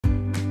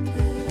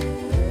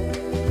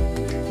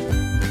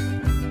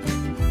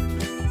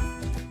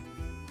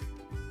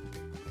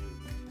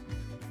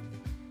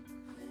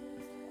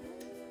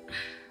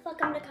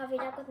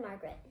Coffee Talk with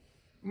Margaret.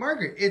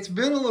 Margaret, it's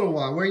been a little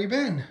while. Where you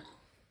been?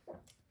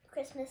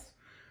 Christmas.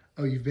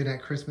 Oh, you've been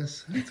at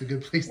Christmas? That's a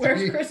good place to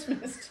be. Where's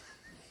Christmas?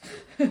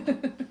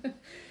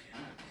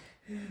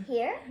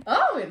 Here?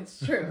 Oh,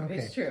 it's true. Okay.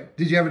 It's true.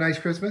 Did you have a nice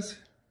Christmas?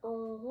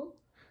 Mm-hmm.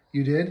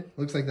 You did?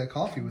 Looks like that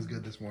coffee was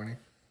good this morning.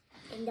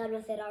 I'm done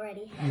with it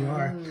already. You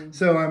are.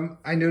 So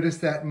I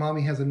noticed that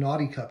Mommy has a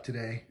naughty cup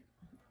today.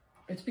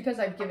 It's because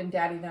I've given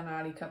Daddy the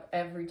naughty cup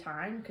every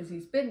time because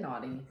he's been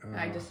naughty.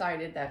 I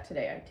decided that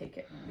today I'd take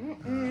it.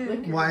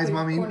 Why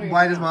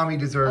does Mommy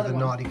deserve the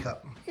naughty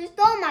cup? She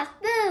stole my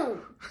spoon.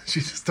 She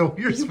just stole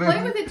your You spoon.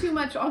 play with it too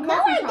much on No,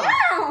 Coffee I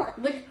Talk.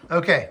 don't.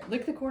 Okay.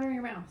 Lick the corner of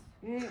your mouth.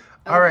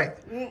 All right.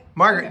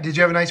 Margaret, did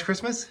you have a nice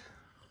Christmas?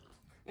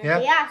 Yeah?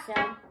 Yeah, so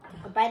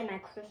I'll bite my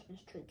Christmas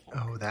tree cake.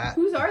 Oh, that.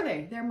 Whose are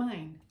they? They're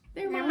mine.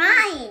 They're They're mine.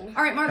 mine.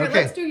 All right, Margaret,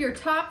 Okay. let's do your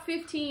top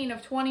 15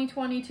 of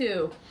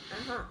 2022.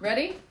 Uh-huh.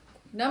 Ready?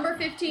 Number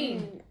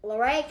 15.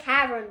 Luray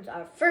Caverns,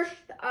 our first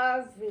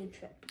RV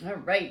trip. All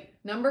right.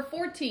 Number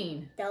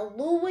 14. The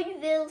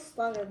Louisville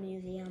Slugger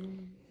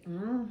Museum.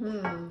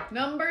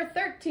 Number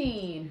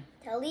 13.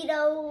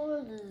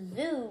 Toledo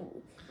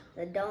Zoo.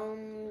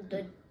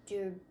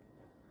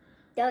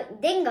 The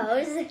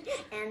Dingos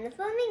and the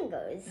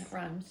Flamingos. That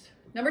rhymes.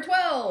 Number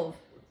 12.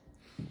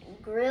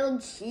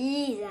 Grilled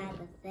cheese at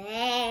the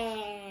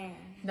fair.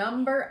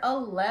 Number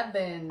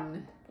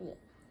 11.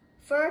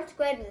 First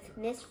grade with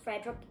Miss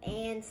Frederick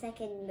and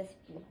second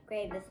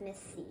grade with Miss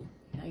C.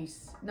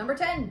 Nice. Number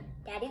 10.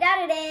 Daddy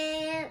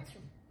Dance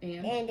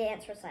And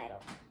dance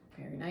recital.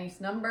 very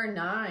nice. Number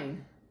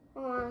 9.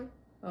 On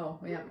Oh,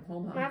 yeah.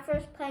 Hold on. my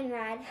first plane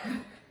ride.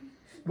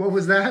 What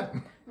was that?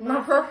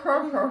 My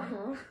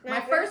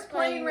first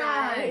plane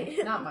ride.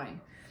 Not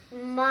mine.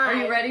 Are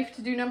you ready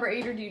to do number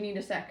 8 or do you need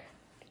a sec?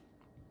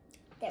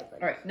 All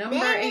right, number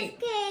 8.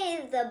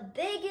 Cave, the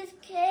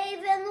biggest cave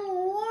in the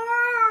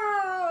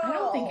world. I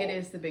don't think it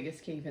is the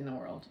biggest cave in the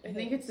world. I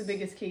think it's the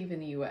biggest cave in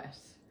the U.S.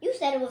 You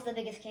said it was the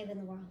biggest cave in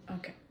the world.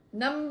 Okay.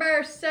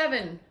 Number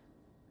 7.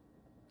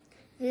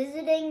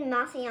 Visiting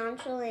Mossy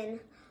Uncle and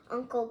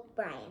Uncle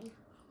Brian.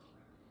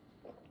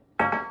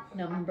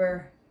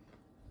 Number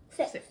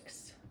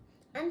 6.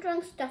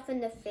 Entering stuff in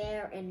the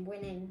fair and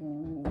winning.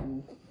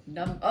 Ooh.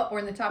 We're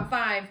in the top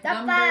 5.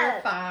 Top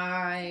Number 5.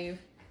 5.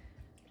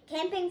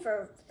 Camping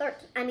for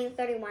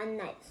 31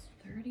 nights.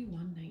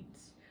 31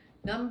 nights.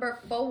 Number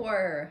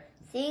 4.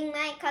 Seeing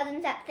my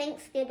cousins at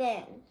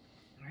Thanksgiving.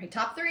 All right,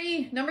 top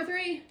 3. Number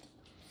 3.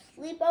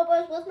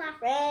 Sleepovers with my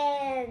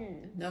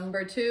friends.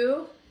 Number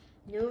 2.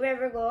 New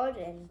River Gorge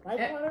and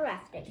whitewater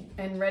rafting.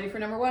 And ready for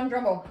number 1,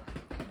 drum roll.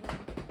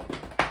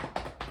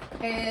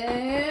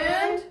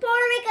 And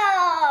Puerto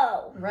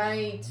Rico.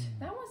 right.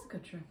 That was a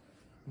good trip.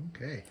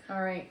 Okay.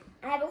 All right.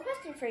 I have a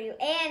question for you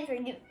and for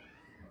you.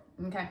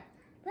 Okay.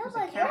 What There's a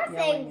was cat your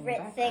yelling in the favorite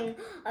background.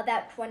 thing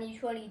about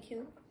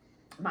 2022?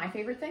 My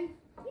favorite thing?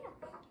 Yeah.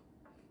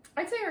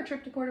 I'd say our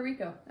trip to Puerto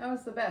Rico. That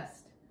was the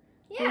best.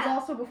 It was Yeah.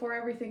 also before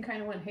everything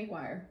kind of went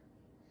haywire,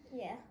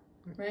 Yeah.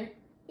 right?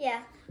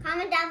 Yeah.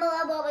 Comment down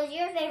below what was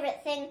your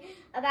favorite thing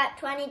about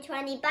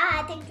 2020.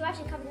 Bye. Thanks for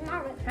watching. Come to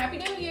Margaret. Happy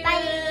New Year! Bye.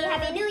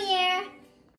 Happy New Year.